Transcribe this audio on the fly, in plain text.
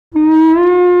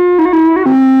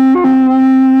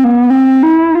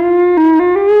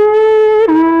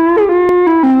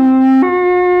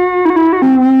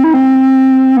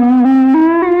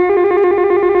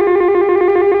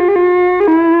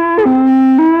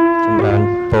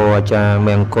ពរអាចារ្យម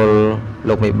ង្គល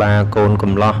លោកមេបាកូន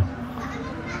កុំឡោះ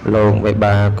លោកមេ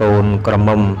បាកូនក្រ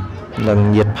មុំនិង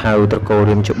ញាតិផៅត្រកូល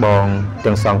រៀមច្បង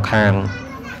ទាំងសងខាង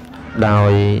ដោ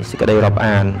យសេចក្តីរាប់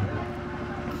អាន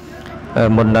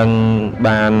មុននឹង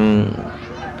បាន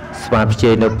ស្វាគ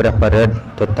មន៍នៅព្រះបរិត្ត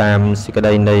ទៅតាមសេចក្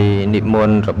តីនៃនិម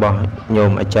ន្តរបស់ញោ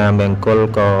មអាចារ្យមង្គល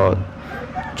ក៏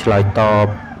ឆ្លើយតប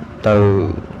ទៅ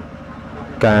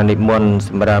ការនិមន្តស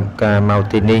ម្រាប់ការមក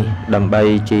ទីនេះដើម្បី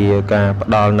ជាការផ្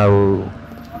ដល់នៅ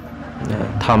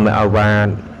ធម្មអាវាទ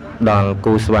ដល់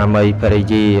គូស្វាមីភរិ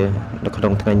យានៅក្នុ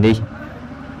ងថ្ងៃនេះ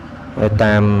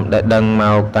តាមដែលដឹងម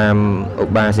កតាមឧ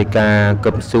បាសិកា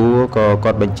កឹមសួរក៏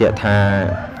គាត់បញ្ជាក់ថា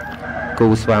គូ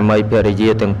ស្វាមីភរិយា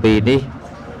ទាំងពីរនេះ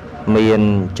មាន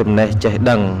ចំណេះចេះ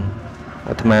ដឹង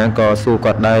អាត្មាក៏សួរ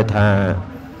គាត់ដែរថា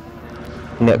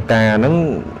អ្នកការហ្នឹង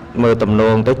មើលទំន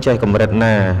ងទៅចេះកម្រិត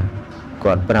ណា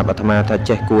គាត់ប្រាប់អាត្មាថា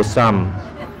ចេះគួសម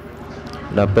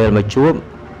ដល់ពេលមកជួប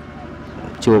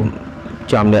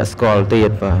ចំអ្នកស្គាល់ទៀ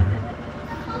តបាទ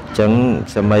អញ្ចឹង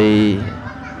សម័យ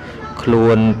ខ្លួ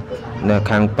ននៅ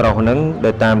ខាងប្រុសហ្នឹង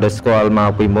ដោយតាមដែលស្គាល់មក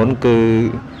ពីមុនគឺ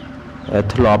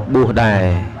ធ្លាប់បួសដែរ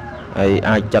ហើយ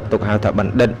អាចចាត់ទុកហៅថាប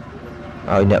ណ្ឌិត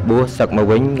ឲ្យអ្នកបួសសឹកមក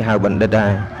វិញហៅបណ្ឌិតដែ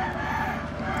រ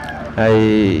ហើយ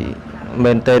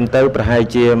មែនទែនទៅប្រហែល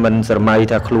ជាមិនស្រមៃ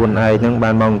ថាខ្លួនឯងហ្នឹងបា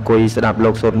នមកអង្គុយស្ដាប់លោ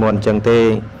កសូត្រមន្តអញ្ចឹងទេ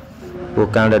ពួក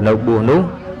កាលដែលនៅបួសនោះ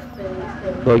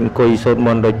ដូចអង្គុយសូត្រម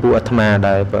ន្តដូចពួកអាត្មា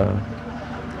ដែរបាទ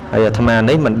ហើយអាត្មា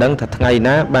នេះមិនដឹងថាថ្ងៃ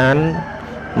ណាបាន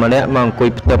ម្នាក់មកអង្គុយ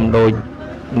ផ្ទឹមដូច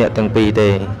អ្នកទាំងពីរទេ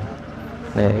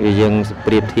នេះយើង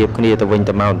ប្រៀបធៀបគ្នាទៅវិញ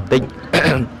ទៅមកបន្តិច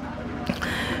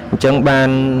អញ្ចឹងបាន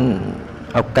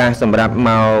ឱកាសសម្រាប់ម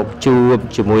កជួប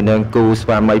ជាមួយនឹងគូស្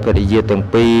វាមីភរិយាទាំង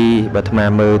ពីរបើអាត្មា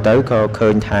មើលទៅក៏ឃើ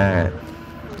ញថា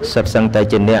សិតសឹងតែ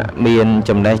ជាអ្នកមាន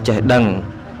ចំណេះចេះដឹង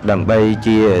ដើម្បី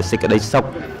ជាសេចក្តីសុខ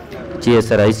ជា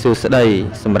សេរីសួស្តី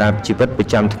សម្រាប់ជីវិតប្រ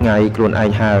ចាំថ្ងៃខ្លួនឯ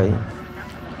ងហើយ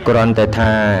គ្រាន់តែ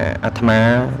ថាអាត្មា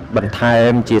បន្ថែ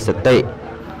មជាសតិ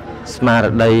ស្មារ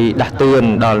តីដាស់តឿន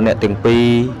ដល់អ្នកទាំងពីរ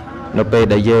នៅពេល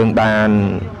ដែលយើងបាន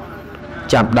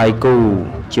ចាប់ដៃគូ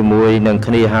ជាមួយនឹង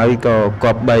គ្នាហើយក៏គ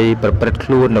ប្បីប្រព្រឹត្តខ្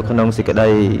លួននៅក្នុងសេចក្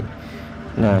តី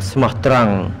ស្មោះត្រ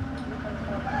ង់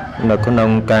នៅក្នុង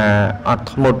ការអត់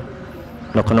ធ្មត់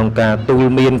នៅក្នុងការទូល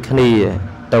មានគ្នា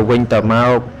ទៅវិញទៅម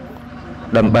ក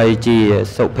ដើម្បីជា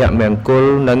សុភមង្គល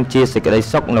និងជាសេចក្តី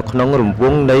សុខនៅក្នុងរង្វ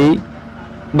ង់នៃ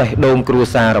បេះដូងគ្រួ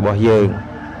សាររបស់យើង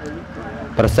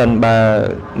ប្រសិនបើ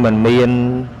មិនមាន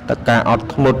តការអត់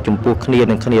ធ្មត់ចំពោះគ្នា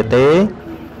នឹងគ្នាទេ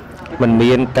មិន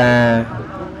មានការ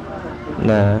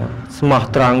ស្មោះ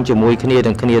ត្រង់ជាមួយគ្នា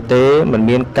ទាំងគ្នាទេមិន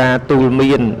មានការទូល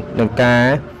មាននិងការ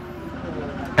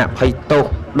អភ័យទោស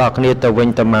ដល់គ្នាទៅវិញ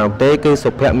ទៅមកទេគឺ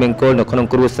សុភមង្គលនៅក្នុង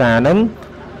គ្រួសារហ្នឹង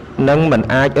នឹងមិន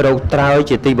អាចរកត្រើយ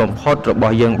ជាទីបំផុតរប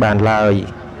ស់យើងបានឡើយ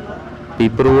ពី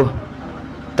ព្រោះ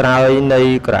ត្រើយនៃ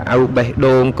ក្រអៅបេះ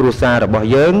ដូងគ្រួសាររបស់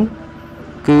យើង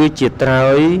គឺជាត្រើ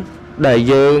យដែល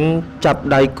យើងចាប់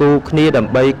ដៃគូគ្នាដើ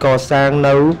ម្បីកសាង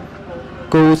នៅ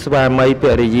គូស្វាមីភ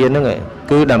រិយាហ្នឹង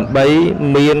គឺដើម្បី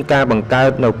មានការបង្កើ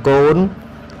តនៅកូន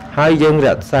ហើយយើងរ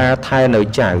ក្សាថែនៅ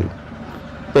ចៅ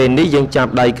ពេលនេះយើងចា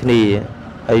ប់ដៃគ្នា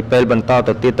ហើយពេលបន្ត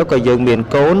ទៅទៀតទៅក៏យើងមាន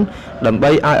កូនដើម្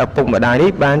បីឲ្យឪពុកម្ដាយនេះ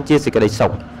បានជាសេចក្តីសុ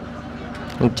ខ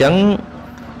អញ្ចឹង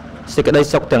សេចក្តី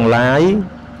សុខទាំងឡាយ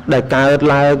ដែលកើត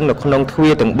ឡើងនៅក្នុងទ្វា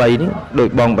រទាំង3នេះដោយ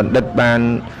បងបណ្ឌិតបាន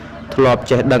ធ្លាប់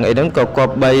ចេះដឹងអីហ្នឹងក៏គ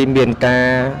ប្បីមានការ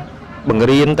បង្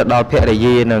រៀនទៅដល់ភរិ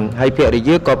យានឹងហើយភរិ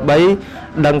យាក៏បី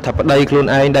ដឹងថាប្តីខ្លួន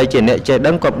ឯងដែលជាអ្នកចេះ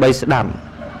ដឹងក៏បីស្ដាប់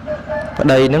ប្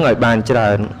តីនឹងឲ្យបានច្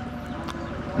រើន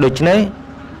ដូច្នេះ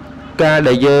ការ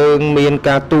ដែលយើងមាន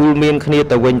ការទូលមានគ្នា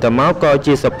ទៅវិញទៅមកក៏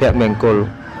ជាសុភមង្គល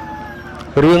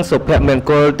រឿងសុភមង្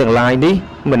គលទាំងឡាយនេះ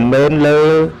មិនមែនលើ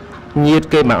ញាតិ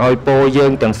គេមកឲ្យពោយើ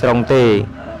ងទាំងស្រុងទេ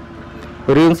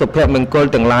រឿងសុភមង្គល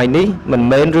ទាំងឡាយនេះមិន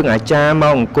មែនរឿងអាចារ្យម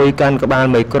កអង្គុយកាន់ក្បាល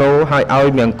មីក្រូហើយឲ្យ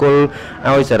មង្គល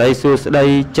ឲ្យសេរីសួស្តី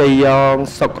ជ័យយ៉ង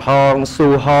សុខហងស៊ូ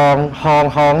ហងហង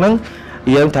ហ្នឹង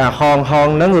យើងថាហង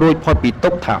ហ្នឹងរួចផុតពីទុ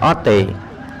ក្ខថាអត់ទេ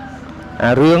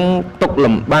អារឿងទុក្ខ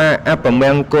លំបាកអពម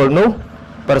ង្គលនោះ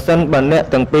ប្រសិនបើអ្នក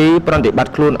ទាំងពីរប្រតិបត្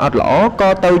តិខ្លួនអត់ល្អក៏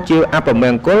ទៅជាអពម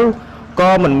ង្គល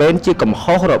ក៏មិនមែនជាកំ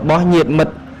ហុសរបស់ញាតិមិ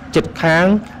ត្តជិតខាង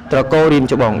ត្រកូលរៀម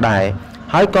ច្បងដែរ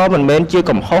ហើយក៏មិនមែនជា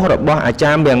កំហុសរបស់អា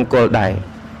ចារ្យមង្គលដែរ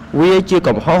វាជា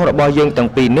កំហុសរបស់យើងទាំង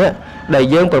ពីរនាក់ដែល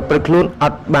យើងប្រព្រឹត្តខ្លួនអ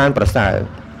ត់បានប្រសើរ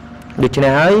ដូច្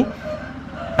នេះហើយ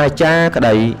អាចារ្យក្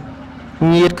តី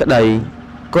ញាតិក្តី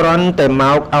គ្រាន់តែម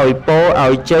កឲ្យពោឲ្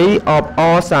យជ័យអបអ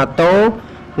រសាទរ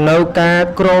នៅការ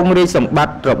ក្រងរាជសម្បត្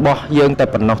តិរបស់យើងតែ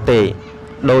ប៉ុណ្ណោះទេ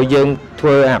ដោយយើងធ្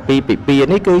វើអាពីពិពា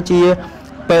នេះគឺជា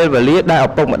ពេលវេលាដែលឪ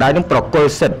ពុកម្ដាយនឹងប្រគល់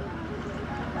សិទ្ធិ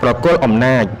ប្រគល់អំ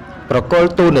ណាចប្រគល់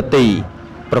ទូនាទី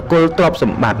ប្រគល់ទ្រព្យស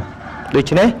ម្បត្តិ ដូ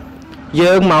ច្នេះ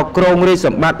យើងមកក្រងរាជស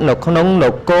ម្បត្តិនៅក្នុងន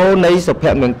គរនៃសុភ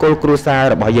មង្គលគ្រួសារ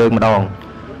របស់យើងម្ដង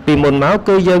ពីមុនមក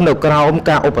គឺយើងនៅក្រោម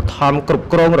ការឧបត្ថម្ភគ្រប់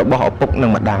គ្រងរបស់ឪពុកនិ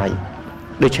ងម្ដាយ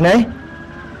ដូច្នេះ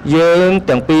យើង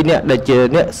ទាំងពីរនាក់ដែលជា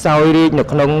អ្នកសោយរាជនៅ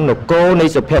ក្នុងនគរនៃ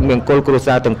សុភមង្គលគ្រួ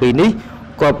សារទាំងពីរនេះ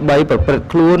ក៏បីប្រព្រឹត្ត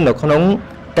ខ្លួននៅក្នុង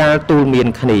ការទូលមាន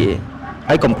គ្នា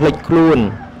ហើយកុំភ្លេចខ្លួន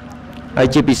ហើយ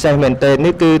ជាពិសេសមែនទែន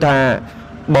នេះគឺថា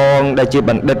បងដែលជា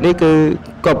បណ្ឌិតនេះគឺ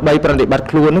ក៏បីប្រតិបត្តិ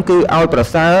ខ្លួននោះគឺឲ្យប្រ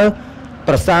សើ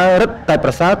ររឹតតែប្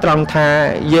រសើរត្រង់ថា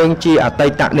យើងជាអតី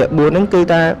តអ្នកបួសហ្នឹងគឺ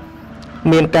ថា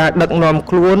មានការដឹកនាំ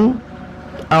ខ្លួន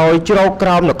ឲ្យជ្រៅក្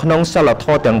រោមនៅក្នុងសិលធ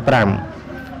ម៌ទាំង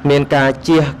5មានការ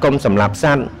ជៀសកុំសម្លាប់ស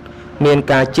ត្វមាន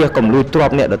ការជៀសកុំលួចទ្រ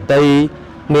ព្យអ្នកដទៃ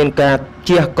មានការ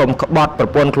ជៀសកុំក្បត់ប្រ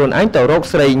ពន្ធខ្លួនឯងទៅរក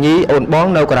ស្រីញីអូនបង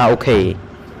នៅខារ៉ាអូខេ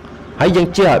ហើយយើង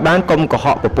ជៀសឲ្យបានកុំកុហ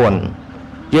កប្រពន្ធ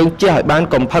យើងជៀសឲ្យបាន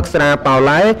កុំផឹកស្រាប៉ោ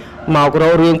ឡែមករ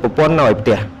ករឿងប្រពន្ធនៅឯផ្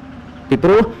ទះពីព្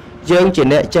រោះយើងជា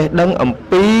អ្នកចេះដឹងអំ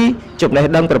ពីចំណេះ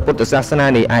ដឹងព្រះពុទ្ធសាសនា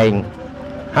នេះឯង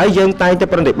ហើយយើងតែងតែ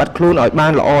ប្រតិបត្តិខ្លួនឲ្យបា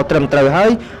នល្អត្រឹមត្រូវហើ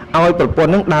យឲ្យប្រពន្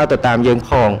ធនឹងដើរទៅតាមយើង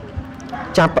ផង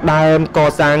ចាប់ផ្ដើមក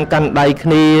សាងកាន់ដៃគ្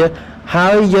នាហើ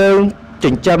យយើងចិ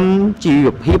ញ្ចឹមជីវ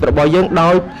ភាពរបស់យើងដោ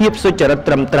យភាពសុចរិត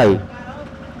ត្រឹមត្រូវ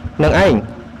នឹងឯង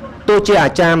ទោះជាអា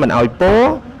ចារ្យមិនឲ្យពោ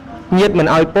ញាតិមិន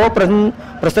ឲ្យពោ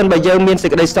ប្រសិនបើយើងមានសេច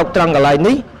ក្តីសុខត្រង់កន្លែង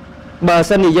នេះបើ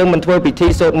សិនជាយើងមិនធ្វើពិធី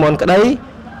សូត្រមន្តក្តី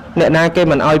អ្នកណាគេ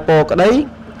មិនឲ្យពោក្តី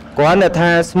គ្រាន់តែថា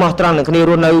ស្មោះត្រង់នឹងគ្នា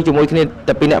រស់នៅជាមួយគ្នា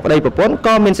តែពីអ្នកប្តីប្រពន្ធ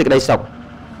ក៏មានសេចក្តីសុខ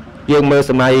យើងមើល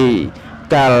សម័យ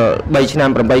កាល3ឆ្នាំ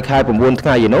8ខែ9ថ្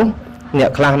ងៃឯនោះអ្នក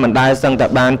ខ្លះមិនដែលសឹងតែ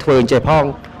បានធ្វើអញ្ចេះផង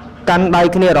កាន់ដៃ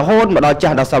គ្នារហូតមកដល់ចា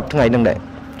ស់ដល់សពថ្ងៃហ្នឹងដែរ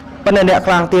ប៉ុន្តែអ្នក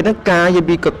ខ្លះទៀតហ្នឹងការយ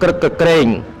ពីកក្រឹកកក្រែង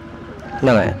ហ្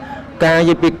នឹងហើយការ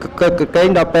យពីកក្រឹកកក្រែង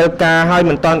ដល់ពេលការឲ្យ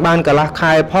មិនតាន់បានកន្លះ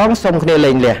ខែផងសុំគ្នា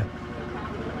លេងលះ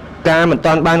ការមិន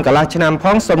តាន់បានកន្លះឆ្នាំផ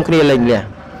ងសុំគ្នាលេងលះ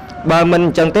បើមិនអ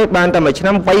ញ្ចឹងទេបានតែមួយឆ្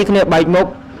នាំវៃគ្នាបែកមុខ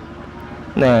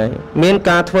ណាមាន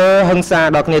ការធ្វើហិង្សា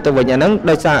ដល់គ្នាទៅវិញអាហ្នឹង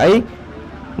ដោយសារអី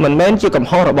មិនមែនជាកំ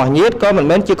ហុសរបស់ញាតិក៏មិន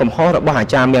មែនជាកំហុសរបស់អា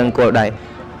ចារ្យមង្គលដែរ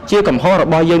ជាកំហុសរ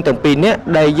បស់យើងទាំងពីរនាក់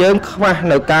ដែលយើងខ្វះ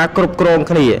នៅការគ្រប់គ្រង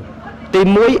គ្នាទី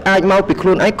1អាចមកពីខ្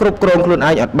លួនឯងគ្រប់គ្រងខ្លួនឯ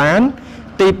ងអត់បាន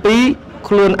ទី2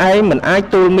ខ្លួនឯងមិនអាច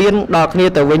ទូលមានដល់គ្នា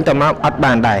ទៅវិញទៅមកអត់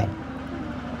បានដែរ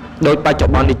ដោយបច្ចុ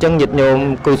ប្បន្ននេះចឹងញាតិញោម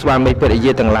គូស្វាមីភរិ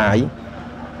យាទាំងឡាយ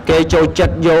គេចូលចិ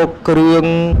ត្តយកគ្រឿង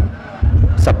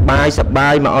សបា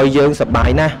យមកឲ្យយើងសបាយ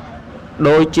ណាស់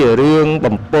ដូចជារឿង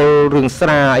បំពុលរឿងស្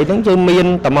រាអីហ្នឹងយើងមាន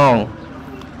ត្មង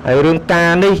ហើយរឿងកា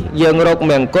រនេះយើងរក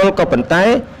មង្គលក៏ប៉ុន្តែ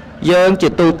យើងជា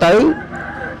ទូទៅ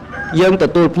យើងទ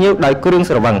ទួលភ្ញៀវដោយគ្រឿង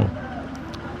ស្រវឹង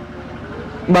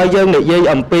បើយើងនិយាយ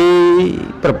អំពី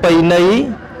ប្រពៃណី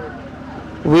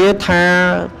វាថា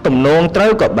ទំនងត្រូ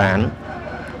វក៏បាន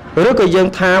ឬក៏យើង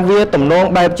ថាវាទំនង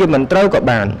បែបជាមិនត្រូវក៏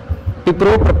បានពីព្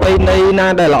រោះប្រពៃណីណា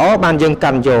ដែលល្អបានយើង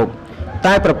កាន់យក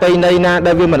តែប្រពៃណីណា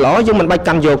ដែលវាមិនល្អយើងមិនបាច់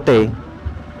កាន់យកទេ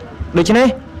ដូច្នេះ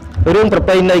រឿងប្រ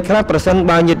ពៃណីខ្លះប្រសិន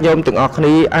បើញាតិញោមទាំងអស់គ្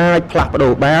នាអាចផ្លាស់ប្ដូ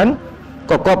របាន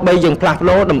ក៏គប្បីយើងផ្លាស់ប្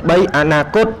ដូរដើម្បីអនា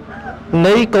គត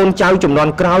នៃកូនចៅជំនា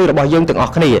ន់ក្រោយរបស់យើងទាំងអ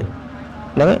ស់គ្នា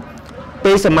ហ្នឹង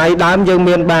ពេលសម័យដើមយើង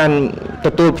មានបានទ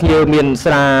ទួលភ្ញៀវមាន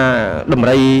ស្រាដំ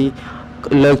រី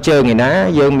លើកជើងឯណា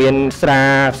យើងមានស្រា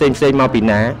ផ្សេងមកពី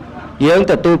ណាយើង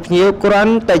ទទួលភ្ញៀវគ្រា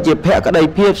ន់តែជាភក្តី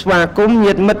ភាពស្វាគមន៍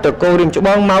ញាតិមិត្តតកូលរៀមច្ប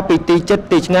ងមកពីទីចិត្ត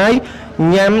ទីឆ្ងាយ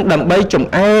ញ៉ាំដើម្បីចំ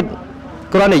អែត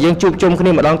គ្រាន់តែយើងជួបជុំគ្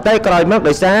នាម្ដងតែក្រោយមក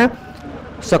ដោយសារ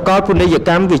សកលពុនីយក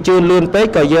ម្មវាជឿនលឿនពេក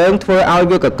ក៏យើងធ្វើឲ្យ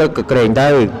វាកក្រឹកកក្រែងទៅ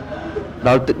ដ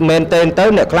ល់មែនតែនទៅ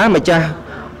អ្នកខ្លះម្ចាស់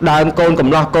ដើមកូនកំ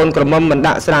ឡោះកូនក្រមុំមិន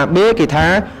ដាក់ស្រាបៀគេថា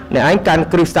អ្នកឯងកាន់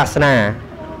គ្រឹះសាសនា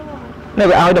នៅ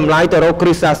វាឲ្យតម្លៃទៅរកគ្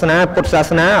រឹះសាសនាពុទ្ធសា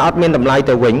សនាអត់មានតម្លៃ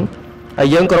ទៅវិញហើយ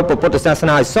យើងគោរពពុទ្ធសាស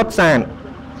នាឲ្យសុទ្ធសាធ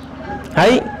ហើ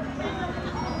យ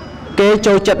គេ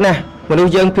ចូលចិត្តណាស់មនុស្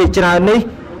សយើងភាគច្រើននេះ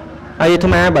ហើយអាត្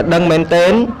មាបើដឹងមែនតែ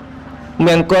នម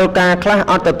ង្គលការខ្លះ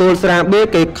អត់ទទួលស្រាបៀ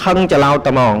គេខឹងច្រឡោត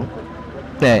ត្មង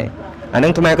ណែអានឹ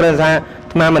ងអាត្មាគ្រាន់ថា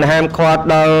អាត្មាមិនហាមឃាត់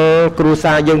ដល់គ្រួ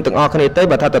សារយើងទាំងអស់គ្នាទេ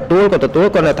បើថាទទួលក៏ទទួល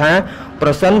គាត់ថាប្រ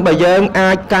សិនបើយើង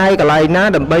អាចកាយកន្លែងណា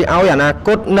ដើម្បីឲ្យអនាគ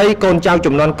តនៃកូនចៅ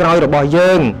ជំនាន់ក្រោយរបស់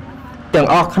យើងទាំង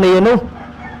អស់គ្នានោះ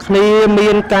គ្នាមា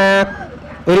នការ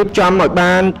រៀបចំឲ្យ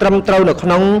បានត្រឹមត្រូវនៅក្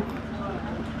នុង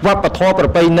វប្បធម៌ប្រ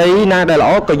ពៃណីណាដែលល្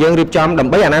អក៏យើងរៀបចំដើ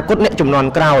ម្បីអនាគតអ្នកជំនាន់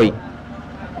ក្រោយ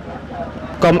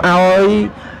កុំឲ្យ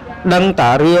ដឹងតែ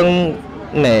រឿង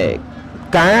ណែ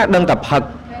ការដឹងតែផឹក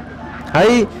ហើ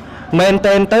យមែន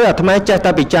តែនទៅអាត្មាចេះ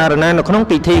តែពិចារណានៅក្នុង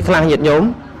ពិធីខ្លះញាតិញោម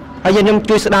ហើយញាតិញោម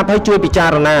ជួយស្ដាប់ហើយជួយពិចា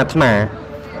រណាអាត្មា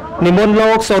និមន្តលោ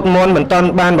កសូត្រមន្តមិនតាន់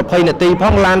បាន20នាទីផ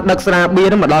ងឡានដឹកស្រាបៀ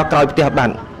រមកដល់ក្រោយផ្ទះបា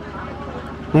ន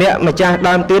អ្នកម្ចាស់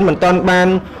ដើមទៀនមិនតាន់បាន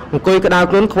អង្គុយក្តៅ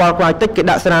ខ្លួនខ្វល់ខ្វាយតិចគេ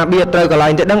ដាក់ស្រាបៀរត្រូវកន្លែ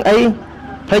ងទៅដឹងអី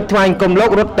ភ្លេចថ្វាយអង្គមលោក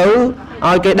រត់ទៅ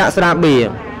ឲ្យគេដាក់ស្រាបៀរ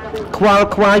ខ្វល់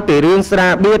ខ្វាយពីរឿងស្រា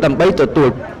បៀរដើម្បីទទួ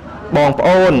លបងប្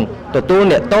អូនទទួល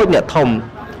អ្នកតូចអ្នកធំ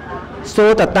សួ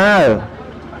រតើ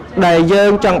ដែលយើ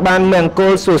ងចង់បានមង្គ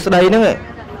លសួស្តីហ្នឹង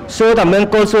សួរតើមង្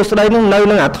គលសួស្តីហ្នឹងនៅ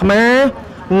នឹងអាត្មា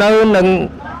នៅនឹង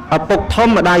ឪពុកធំ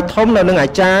ម្ដាយធំនៅនឹងអា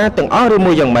ចារ្យទាំងអស់ឬ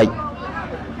មួយយ៉ាងម៉េច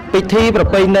ពិធីប្រ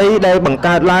ពៃណីដែលបង្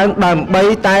កើតឡើងដើម្បី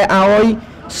តែឲ្យ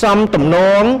សំទំន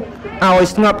ងឲ្យ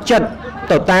ស្ងប់ចិត្ត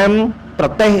ទៅតាមប្រ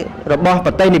ទេសរបស់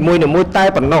ប្រទេសនីមួយៗតែ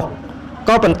ប៉ុណ្ណោះ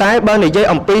ក៏ប៉ុន្តែបើនិយាយ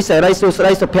អំពីសេរីសួស្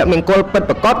តីសុភមង្គលពិត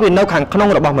ប្រាកដវានៅខាងក្នុង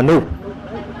របស់មនុស្ស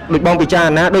ដូចបងពិចារ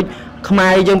ណាដូចខ្មែ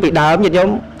រយើងពីដើមញាតិញោម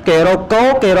គេរកគោ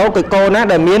គេរកគោណា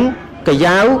ដែលមានកា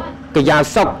យ៉ាវ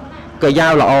សុខកាយ៉ា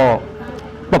វល្អ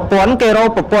ប្រពន្ធគេរក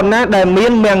ប្រពន្ធណាដែលមា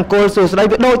នមង្គលសួស្តី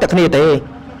វាដូចតែគ្នាទេ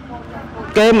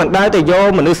គេមិនដែលទៅយក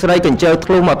មនុស្សស្រីកញ្ជើធ្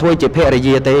លុះមកធ្វើជាភរិ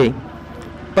យាទេ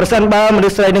ប្រសិនបើមនុ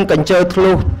ស្សស្រីនឹងកញ្ជើធ្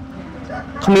លុះ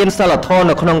គ្មានសិលធម៌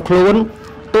នៅក្នុងខ្លួន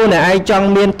ទោះអ្នកឯងចង់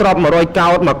មានទ្រព្យ100កោ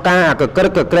ដមកការកក្រឹ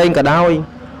កកក្រែងក៏ដោយ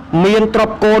មានទ្រ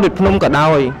ព្យគោដូចភ្នំក៏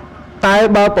ដោយតែ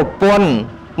បើប្រពន្ធ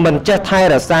មិនចេះថែ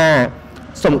រក្សា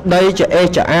សម្ដីច្អេះ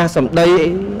ច្អាសសម្ដី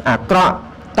អាក្រក់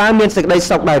តើមានសេចក្តី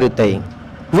សុខដែរឬទេ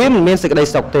វាមិនមានសេចក្តី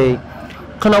សុខទេ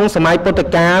ក្នុងសម័យពុទ្ធ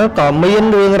កាលក៏មាន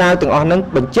រឿងរ៉ាវទាំងអស់ហ្នឹង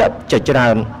បញ្ជាក់ជាច្រើ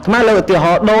នថ្មលើឧទាហ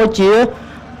រណ៍ដូចជា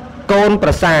កូនប្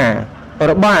រសា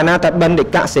របស់អនាថបណ្ឌិ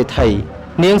កសេដ្ឋី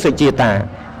នាងសុជាតា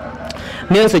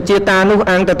នោះ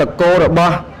អង្គទៅតកោរប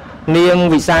ស់នាង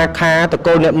វិសាខាត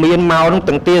កោអ្នកមានមកនឹង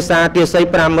ទាំងទាសាទាស័យ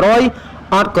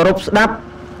500អត់គោរពស្ដាប់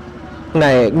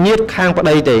ណែញាតខាងប្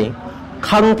តីទេ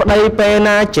ខឹងប្តីពេល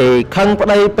ណាជេរខឹងប្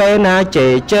តីពេលណាជេ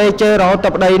ររហូតតែ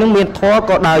ប្តីនឹងមានធម៌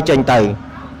ក៏ដើរចេញទៅ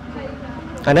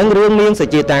អានឹងរឿងនាងសុ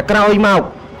ជាតាក្រោយមក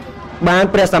បាន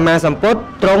ព្រះសម្មាសម្ពុទ្ធ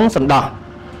ទ្រង់សន្តោស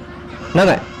ហ្នឹង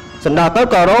ហើយសន្តោសទៅ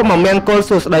ក៏រកមកមង្គល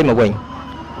សួស្តីមកវិញ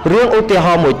រឿងឧទាហ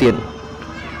រណ៍មួយទៀត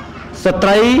ស្ត្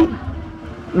រី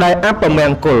ដែលអពម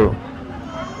ង្គល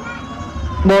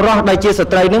បុរសដែលជាស្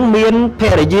ត្រីនឹងមានភ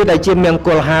រិយាដែលជាមង្គ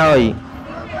លហើយ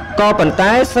ក៏ប៉ុន្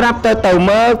តែស្រាប់ទៅ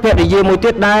មើលភរិយាមួយ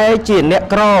ទៀតដែលជាអ្នក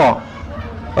ក្រ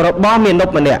របស់មាណព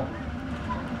ម្នាក់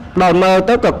ដល់មើល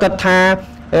ទៅក៏គិតថា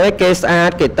គេស្អាត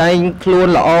គេតែងខ្លួន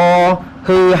ល្អ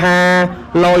ហឺហា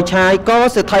លយឆាយក៏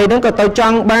សេដ្ឋីនឹងក៏ទៅច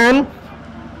ង់បាន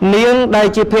នាងដែល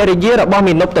ជាភរិយារបស់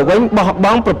មាណពទៅវិញបោះប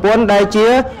ង់ប្រពន្ធដែលជា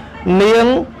នាង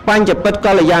បញ្ចពិតក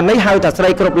ល្យាណីហៅថាស្រី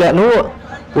គ្រប់លក្ខនោះ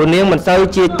ព្រោះនាងមិនសូវ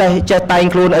ជាចេះតែង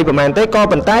ខ្លួនអីប្រហែលទេក៏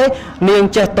ប៉ុន្តែនាង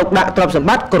ចេះទុកដាក់ទ្រព្យសម្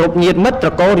បត្តិគ្រប់ញាតិមិត្តត្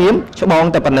រកូលរៀមច្បង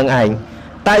តែប៉ុណ្្នឹងឯង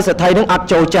តែសេដ្ឋីនឹងអត់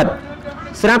ចូលចិត្ត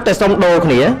ស្រាប់តែសុំដូរ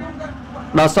គ្នា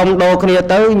ដល់សុំដូរគ្នា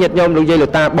ទៅញាតិញោមលោកយាយលោ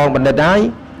កតាបងបណ្ឌិតហើយ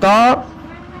ក៏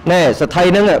ណែសេដ្ឋី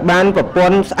នឹងបានប្រព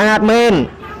ន្ធស្អាតមែន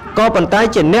ក៏ប៉ុន្តែ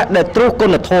ជាអ្នកដែលទ្រុសគុ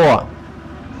ណធម៌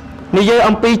និយាយ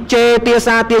អំពីជេរទា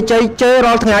សាទាជ័យជេរ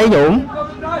រាល់ថ្ងៃញោម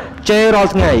ជេររា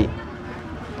ល់ថ្ងៃ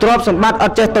ទ្រព្យសម្បត្តិអ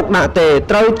ត់ចេះទុកដាក់ទេ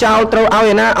ត្រូវចោលត្រូវឲ្យ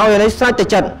ឯណាឲ្យឯនេះស្រេចតែ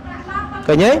ចិត្ត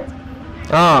ឃើញទេ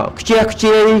ខ្ជះខ្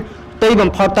ជាយទីបំ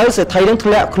ផុតទៅសេដ្ឋីនឹងធ្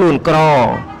លាក់ខ្លួនក្រ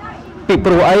ពី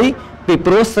ព្រោះអីពី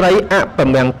ព្រោះស្រីអព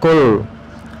មង្គល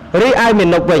រីឯមា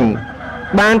ណពវិញ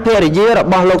បានភរិយារ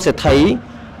បស់លោកសេដ្ឋី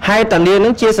ហេតុតានាងនឹ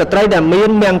ងជាស្ត្រីដែលមាន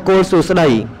មង្គលសួស្តី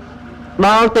ដ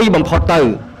ល់ទីបំផុតទៅ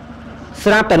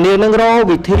ស្រាប់តានាងនឹងរក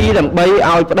វិធីដើម្បី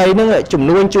ឲ្យប្តីនឹងជំ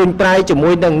នួញជួញប្រែជាមួ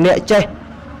យនឹងអ្នកចេះ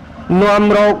នាំ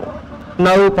រក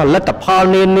នៅផលិតផល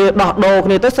នានាដោះដូរគ្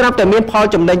នាទៅស្រាប់តែមានផល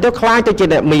ចំណេញទៅខ្លាយទៅជា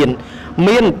អ្នកមានប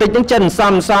ន្តិចនឹងចិន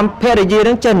សំភរិយា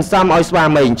នឹងចិនសំឲ្យស្វា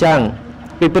មីអញ្ចឹង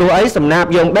ពីព្រោះអីសំណាប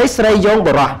យងដីស្រីយងប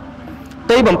រោះ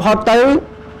ទីបំផុតទៅ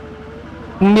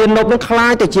មាននប់នឹងខ្លា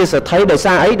យទៅជាសេដ្ឋីដោយ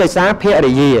សារអីដោយសារភ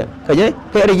រិយាឃើញទេ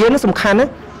ភរិយានឹងសំខាន់ណា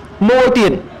មួយទៀ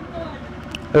ត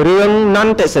រឿងន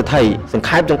ន្តសេដ្ឋីសង្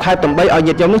ខេបដើម្បីឲ្យ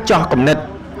ញាតិញោមនេះចោះគំនិត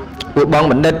ពួកបង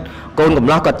បណ្ឌិតកូនកំ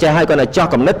ឡោះគាត់ចេះហើយគាត់តែចោះ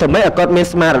គំនិតធ្វើម៉េចឲ្យគាត់មាន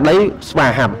ស្មារតីស្វា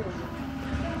ហាប់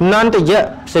នន្តយៈ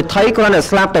សេដ្ឋីគ្រាន់តែ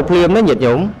ស្លាប់ទៅភ្លាមនេះញាតិ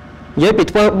ញោមនិយាយពី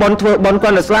ធ្វើបន់គា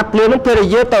ត់តែស្លាប់ភ្លាមនោះភរិ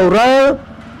យាទៅរើ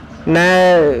ណែ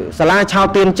សាលាឆោ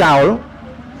ទៀនចោល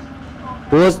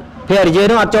ព្រោះភរិយា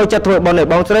នោះអត់ចូលចិត្តធ្វើបន់ទេ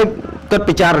បងស្រីគិត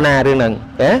ពិចារណារឿងហ្នឹង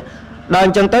ដល់អ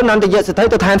ញ្ចឹងទៅនន្តយៈសេដ្ឋី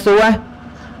ទៅឋានសួគ៌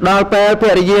ដល់ពេលភ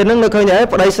រិយានឹងនៅឃើញអី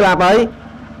ប្តីស្លាប់ហើយ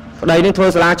ប្តីនឹងធ្វើ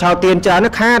សាលាឆោទៀនច្រើន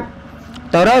ណាខាត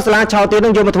តើរកសាលាឆោទៀននឹ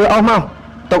ងយកមកធ្វើអស់មក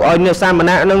ទុកឲ្យអ្នកសាម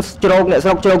ណៈនឹងជ្រោកអ្នកស្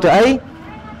រុកជ្រោកទៅអី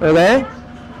អូខេ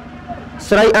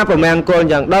ស្រីអពមង្គលអ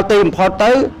ញ្ចឹងដល់ទីបំផុត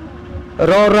ទៅ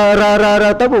រ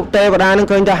ទៅពុទ្ធទេវតានឹង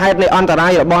ឃើញថាហេតុនៃអន្តរា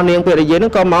យរបស់នាងភរិយានឹ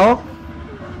ងក៏មក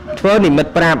ធ្វើនិមិត្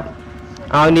តប្រាប់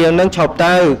ឲ្យនាងនឹងឈប់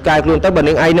ទៅកែខ្លួនទៅបើ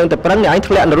នាងឯងនឹងទៅប្រឹងនាងឯង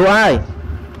ធ្លាក់នរកហើយ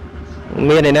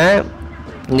មានឯណា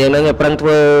នាងនឹងប្រឹងធ្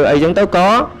វើអីចឹងទៅក៏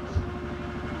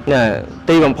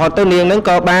ទីបំផុតទៅនាងនឹង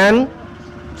ក៏បាន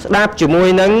ស្ដាប់ជាមួយ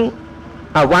នឹង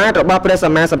អាវាតរបស់ព្រះស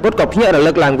ម្មាសម្ពុទ្ធក៏ភ្ញាក់រ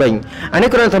លឹកឡើងវិញអានេះ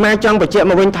គ្រាន់តែចង់បញ្ជាក់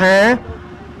មកវិញថា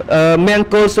men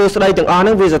cô xưa đây từng on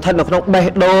nó vì giờ thật là không bè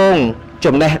đôn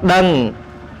chùm này đăng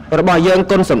rồi bao dương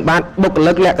con sầm bát bốc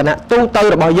lực lẹ cả nè tu tư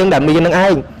rồi bao dương đã miên năng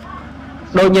ai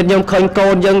đôi nhìn nhom khơi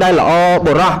côn dương đây là o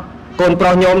bồ ra côn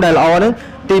pro nhôm đây là o nữa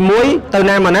thì muối từ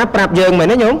nam mà nó prap dương mày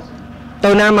nó nhúng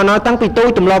từ nam mà nói tăngពីទូ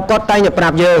ទំលាប់គាត់តែញប្រា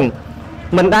ប់យើង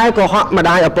មិនដែរក៏ហក់មិន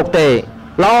ដែរឪពុកទេ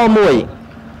ល្អមួយ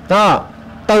តើ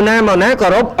ទៅណាមកណាក៏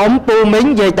រົບអ៊ំពូមីង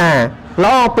យាយតា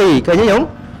ល្អពីរឃើញទេញោម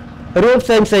រួមផ្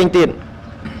សេងទៀត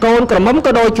កូនក្រមុំ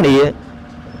ក៏ដូចគ្នា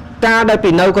ការដែលពី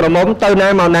នៅក្រមុំទៅណា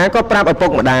មកណាក៏ប្រាប់ឪពុក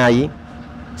ម្ដាយ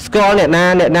ស្គាល់អ្នក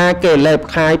ណាគេលេប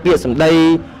ខាយពាក្យសម្ដី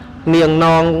នាងន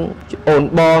ងអូន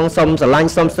បងសុំស្រឡាញ់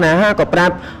សុំស្នេហាក៏ប្រា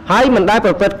ប់ហើយមិនដែរប្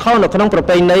រព្រឹត្តខុសនៅក្នុងប្រ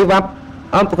ពៃណីវប្ប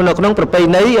នៅក្នុងប្រពៃ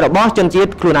ណីរបស់ជនជា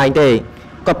តិខ្លួនឯងទេ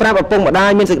ក៏ប្រាប់ឪពុកម្ដា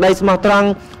យមានសេចក្តីស្មោះត្រង់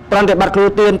ប្រតិបត្តិខ្លួន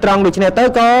ទៀនត្រង់ដូច្នេះទៅ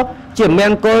ក៏ជាម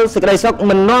ង្គលសេចក្តីសុខ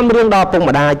មិននាំរឿងដល់ឪពុក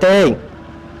ម្ដាយទេ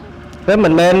ព្រោះមិ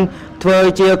នមែនធ្វើ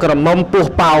ជាក្រមុំពោះ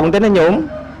ប៉ោងទេណាញោម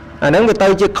អាហ្នឹងវាទៅ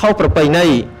ជាខុសប្រពៃណី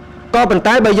ក៏ប៉ុន្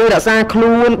តែបើយើងរក្សាខ្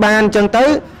លួនបានអញ្ចឹងទៅ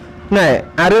ណែ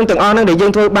អារឿងទាំងអស់ហ្នឹងដែលយើ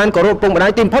ងធ្វើបានគោរពឪពុកម្ដា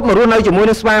យទីបំផុតមករស់នៅជាមួយ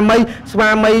នឹងស្វាមី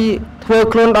ធ្វើ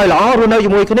ខ្លួនដោយល្អរស់នៅ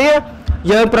ជាមួយគ្នា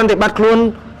យើងប្រតិបត្តិខ្លួន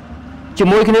ជា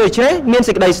មួយគ្នាចេះមាន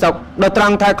សេចក្តីសុខដល់ត្រ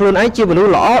ង់ថាខ្លួនឯងជាមនុស្ស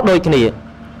ល្អដូចគ្នា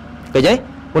ឃើញទេ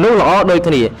មនុស្សល្អដូច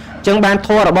គ្នាអញ្ចឹងបានធ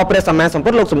ម៌របស់ព្រះសម្មាសម្ពុ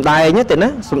ទ្ធលោកសម្ដែងទេណា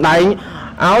សម្ដែង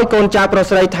ឲ្យកូនចៅប្រុស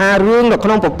ស្រីថារឿងនៅក្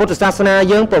នុងពុទ្ធសាសនា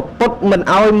យើងពុទ្ធមិន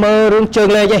ឲ្យមើលរឿងជើង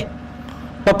លេខទេ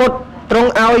ពុទ្ធទ្រង់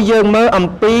ឲ្យយើងមើលអំ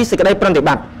ពីសេចក្តីប្រតិប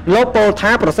ត្តិលោកពោល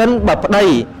ថាប្រសិនបើប្តី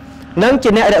នឹងជា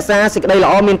អ្នករក្សាសេចក្តីល្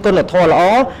អមានគុណធម៌ល្អ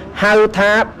ហៅ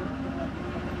ថា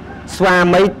ស្វា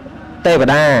មីទេវ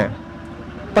តា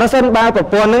ប្រសិនបើប្រ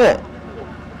ពន្ធនឹង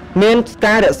មាន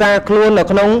ការរក្សាខ្លួននៅ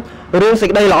ក្នុងរឿងសេច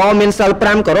ក្តីល្អមានសិល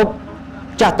5គោរព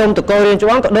ចាស់ទុំតកោរៀនច្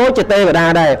បងក៏ដូចជាទេវតា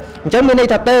ដែរអញ្ចឹងមានន័យ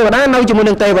ថាទេវតានៅជាមួយ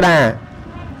នឹងទេវតា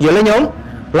យល់ទេញោម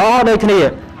ល្អដូចគ្នា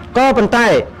ក៏ប៉ុន្តែ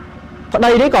ប្តី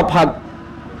នេះក៏ផឹក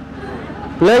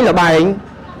លេងល្បែង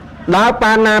ដើរ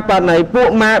ប៉ាណាប៉ាណៃពួក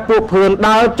ម៉ាក់ពួកភឿន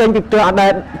ដើរចេញពីផ្ទះអត់ដែ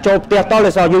រចូលផ្ទះតល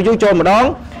សយូរចូលម្ដង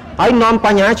ហើយនាំប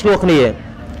ញ្ហាឆ្លោះគ្នា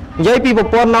និយាយពីប្រ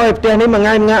ពន្ធនៅឯផ្ទះនេះមួយថ្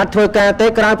ងៃអត់ធ្វើការទេ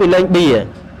ក្រៅពីលេងបៀ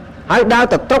ហើយដើរ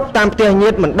ទៅតុកតាមផ្ទះញា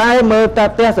តិមិនដែរមើលតែ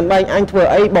ផ្ទះសម្បែងអញធ្វើ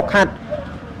អីបោកខាត់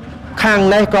ខាង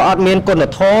នេះក៏អត់មានគុណ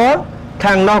ធម៌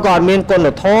ខាងនោះក៏អត់មានគុណ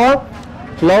ធម៌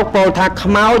លោកពោលថាខ្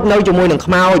មោចនៅជាមួយនឹង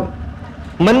ខ្មោច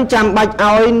មិនចាំបាច់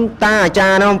ឲ្យតាអាចា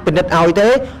រ្យនោះពិនិត្យឲ្យទេ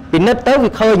ពិនិត្យទៅវា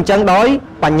ឃើញអញ្ចឹងដោយ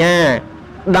បញ្ញា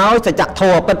ដោយសច្ចធ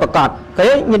ម៌ពិតប្រាកដឃើ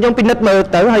ញញាតិញោមពិនិត្យមើល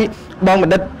ទៅហើយបងពិ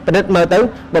និត្យមើលទៅ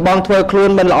បើបងធ្វើខ្លួន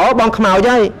មិនល្អបងខ្មោច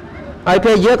ហើយ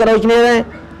ភេយាក៏ដូចគ្នាដែរ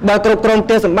បើគ្រប់គ្រងផ្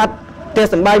ទះសម្បត្តិ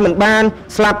មិនបាន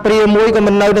ស្លាប់ព្រាមួយក៏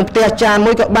មិននៅនឹងផ្ទះចាន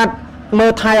មួយក៏បាត់មើ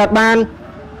លថែអត់បាន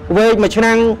វេកមួយឆ្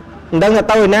នាំមិនដឹង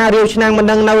ទៅឯណារាវឆ្នាំមិន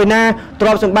ដឹងនៅឯណាទ្រ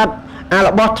ព្យសម្បត្តិអារ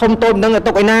បស់ធំតូចមិនដឹង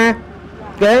ទៅឯណា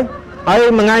គេហើយ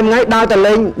មួយថ្ងៃដើរតែ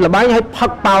លេងល្បែងឲ្យផឹ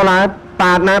កប៉ោឡា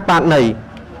ប៉ាតណាប៉ាតណី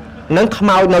នឹងខ្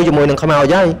មោចនៅជាមួយនឹងខ្មោ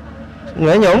ចហើយ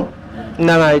ឃើញញោមហ្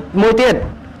នឹងហើយមួយទៀត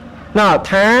ណោះ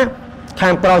ថាខា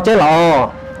ងប្រុសចេះល្អ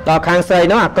ដល់ខាងស្រី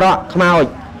នោះអាក្រក់ខ្មោច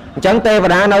អញ្ចឹងទេវ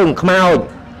តានៅនឹងខ្មោច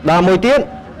ដល់មួយទៀត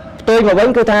ផ្ទុយមកវិញ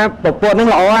គឺថាប្រពន្ធនឹង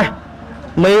ល្អណាស់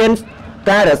មាន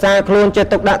ការរក្សាខ្លួនចេះ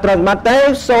ទុកដាក់ត្រង់បាត់ទេ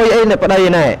សួយអីនៅប្តី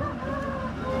ណែ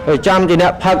ហើយចាំជាអ្ន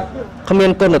កផឹកគ្មាន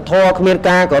គុណធម៌គ្មាន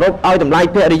ការគោរពឲ្យតម្លៃ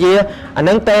ភរិយាអា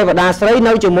នឹងទេវតាស្រី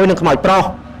នៅជាមួយនឹងខ្មោចប្រុស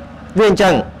វាអញ្ចឹ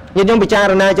ងញាតិញោមពិចា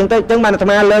រណាអញ្ចឹងទៅអញ្ចឹងបានអាត្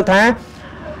មាលើកថា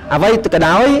អ្វីក៏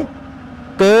ដោយ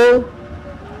គឺ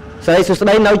ស្រីសុស្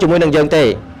ដីនៅជាមួយនឹងយើងទេ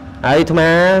ហើយអាត្មា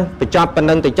បញ្ចប់ប៉ុណ្្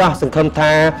នឹងទៅចោះសង្ឃឹម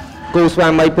ថាគូស្វា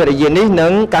មីភរិយានេះនឹ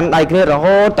ងកាន់ដៃគ្នារ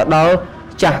ហូតទៅដល់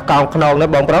ចាស់កោងខ្នងនេះ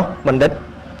បងប្រុសបណ្ឌិត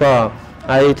បាទ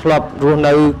ហើយធ្លាប់រស់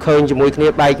នៅឃើញជាមួយគ្នា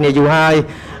បែកគ្នាយូរហើយ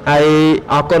ហើយ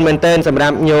អរគុណមែនទែនសម្រា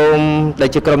ប់ញោមដែល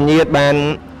ជាក្រុមញាតិបាន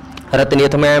រតនា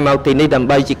អាត្មាមកទីនេះដើម្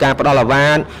បីជាការផ្ដល់អាវា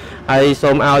តហើយសូ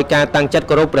មឲ្យការតាំងចិត្ត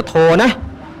គោរពព្រះធម៌ណា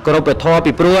គោរពព្រះធម៌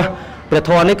ពីព្រោះព្រះ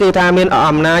ធម៌នេះគឺថាមាន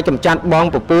អំណាចកម្ចាត់បង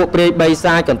ពពួកព្រាយបី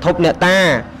សាយកន្ធប់អ្នកតា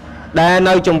ដែល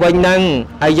នៅជំវិញនឹង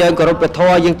ហើយយើងគោរពព្រះធ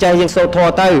ម៌យើងចេះយើងសូត្រធ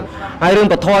ម៌ទៅហើយរឿង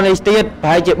ព្រះធម៌នេះទៀតប្រ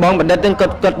ហែលជាបងបណ្ឌិតនឹងគា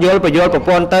ត់យល់បញ្យល់ប្រ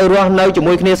ព័ន្ធទៅរស់នៅជា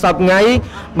មួយគ្នាសពថ្ងៃ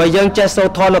បើយើងចេះសូត្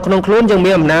រធម៌នៅក្នុងខ្លួនយើង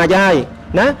មានអំណាចហើយ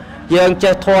ណាយើង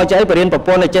ចេះធម៌ចេះបរៀនប្រ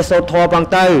ព័ន្ធឲ្យចេះសូត្រធម៌ផង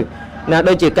ទៅណា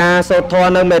ដូចជាការសូត្រធ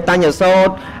ម៌នៅមេតញ្ញសូត្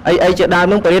រអីជាដើម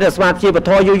នឹងបរិយាស្មារតីពធ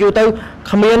យូរទៅ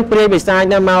គ្មានព្រាយបិសាច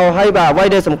ណាមកហើយបាទអ្វី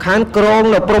ដែលសំខាន់ក្រង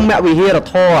នៅព្រហ្មវិហារ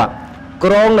ធម៌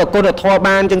ក្រងនៅគុណធម៌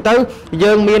បានអញ្ចឹងទៅ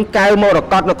យើងមានកែវមរ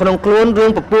កតនៅក្នុងខ្លួនរឿ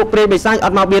ងពពួកព្រាយបិសាចអ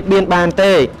ត់មកបៀតបៀនបាន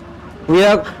ទេវា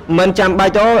មិនចាំបា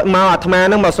ច់ទៅមកអាត្មា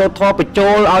នឹងមកសូត្រធម៌បញ្ចូ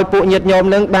លឲ្យពួកញាតិញោម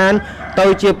នឹងបានទៅ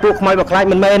ជាពួកខ្មោចបខ្លាច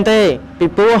មិនមែនទេពី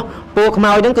ព្រោះពួកខ្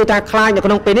មោចនឹងគឺថាខ្លាចនៅ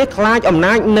ក្នុងពេលនេះខ្លាចអំ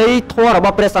ណាចនៃធម៌រប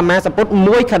ស់ព្រះសម្មាសម្ពុទ្ធ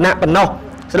មួយខណៈប៉ុណ្ណោះ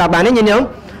ស្ដាប់បានទេញាតិញោម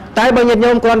តែបើញាតិ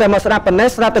ញោមគ្រាន់តែមកស្ដាប់ប៉ុណ្ណេះ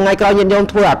ស្ដាប់ថ្ងៃក្រោយញាតិញោម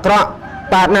ធ្វើអាក្រក់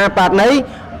ប៉ាតណាប៉ាតណី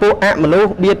ពួកអមនុស្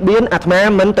សបៀតបៀនអាត្មា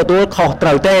មិនទទួលខុសត្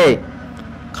រូវទេ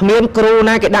គ្មានគ្រូ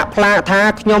ណាគេដាក់ផ្លាកថា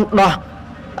ខ្ញុំដោះ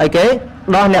អីគេ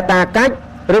ដោះអ្នកតាកាច់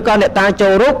ឬក៏អ្នកតាចូ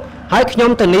លរុកហើយខ្ញុំ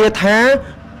ធានាថា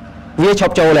វាឈ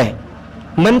ប់ចូលទេ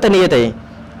មិនធានាទេ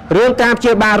រឿងការព្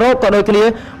យាបាលរោគក៏ដូចគ្នា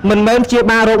មិនមែនព្យា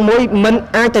បាលរោគមួយមិន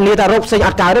អាចធានាថារោគផ្សេងអ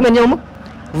ត់កើតទេមែនញោម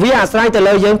វាអាស្រ័យទៅ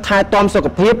លើយើងថែទាំសុខ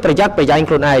ភាពប្រយ័ត្នប្រយែង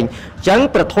ខ្លួនឯងអញ្ចឹង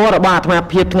ប្រធមរបស់អាត្មា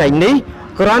ភាពថ្ងៃនេះ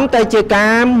គ្រាន់តែជាកា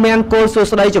រមានគោលសួ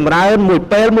ស្តីចម្រើនមួយ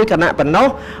ពេលមួយគណៈប៉ុណ្ណោះ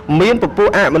មានពពួក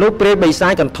អមនុស្សព្រាយបិសា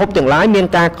ចកន្ធប់ទាំងឡាយមាន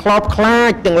ការខ្លោបខ្លា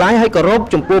ចទាំងឡាយឲ្យគោរព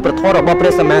ចំពោះប្រធមរបស់ព្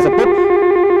រះសម្មាសម្ពុទ្ធ